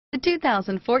The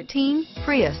 2014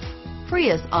 Prius.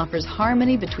 Prius offers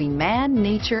harmony between man,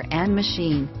 nature, and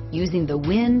machine. Using the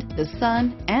wind, the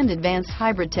sun, and advanced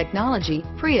hybrid technology,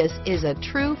 Prius is a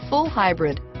true full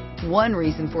hybrid. One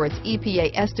reason for its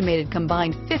EPA estimated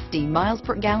combined 50 miles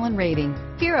per gallon rating.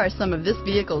 Here are some of this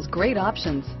vehicle's great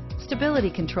options: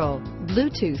 stability control,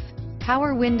 Bluetooth,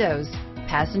 power windows,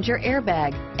 passenger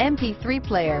airbag, MP3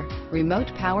 player,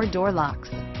 remote power door locks,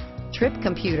 trip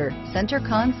computer, center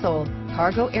console,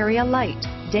 cargo area light,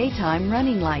 daytime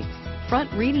running lights,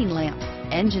 front reading lamps,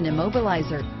 engine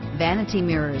immobilizer, vanity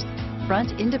mirrors,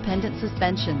 front independent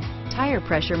suspension, tire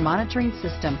pressure monitoring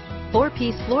system,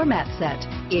 4-piece floor mat set.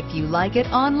 If you like it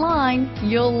online,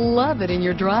 you'll love it in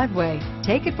your driveway.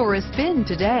 Take it for a spin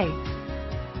today.